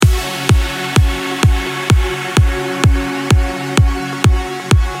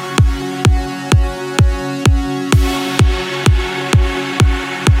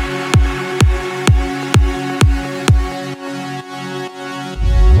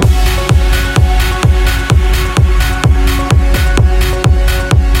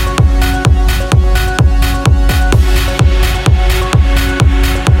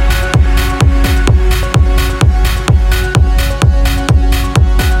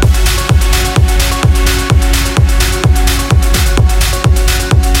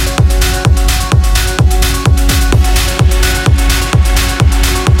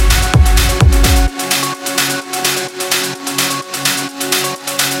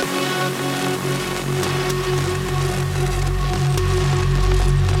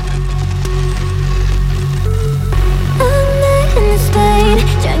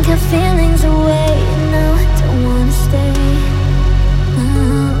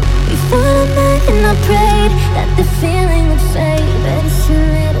I prayed that the feeling would fade, but it's a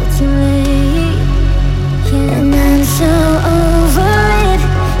little too late. Yeah. And I'm so over it,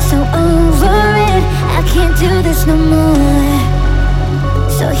 so over it. I can't do this no more.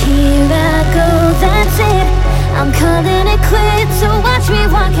 So here I go, that's it. I'm calling it quits, so watch me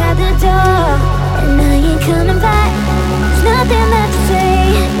walk out the door. And I ain't coming back, there's nothing left to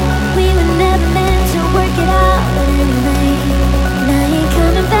say. We were never meant to work it out, but anyway. And I ain't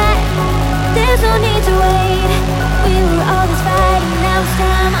coming back, there's no need to wait. We were always fighting, now it's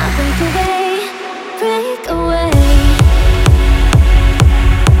time I break away, break away.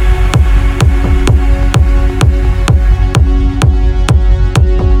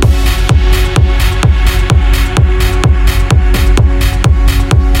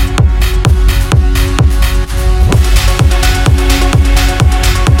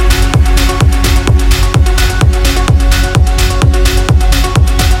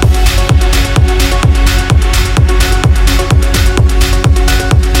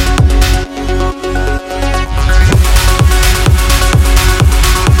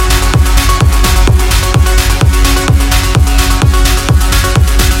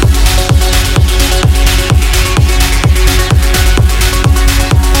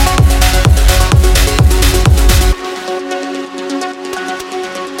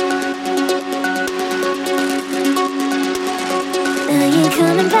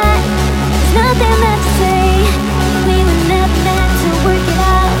 Coming back, there's nothing left to say.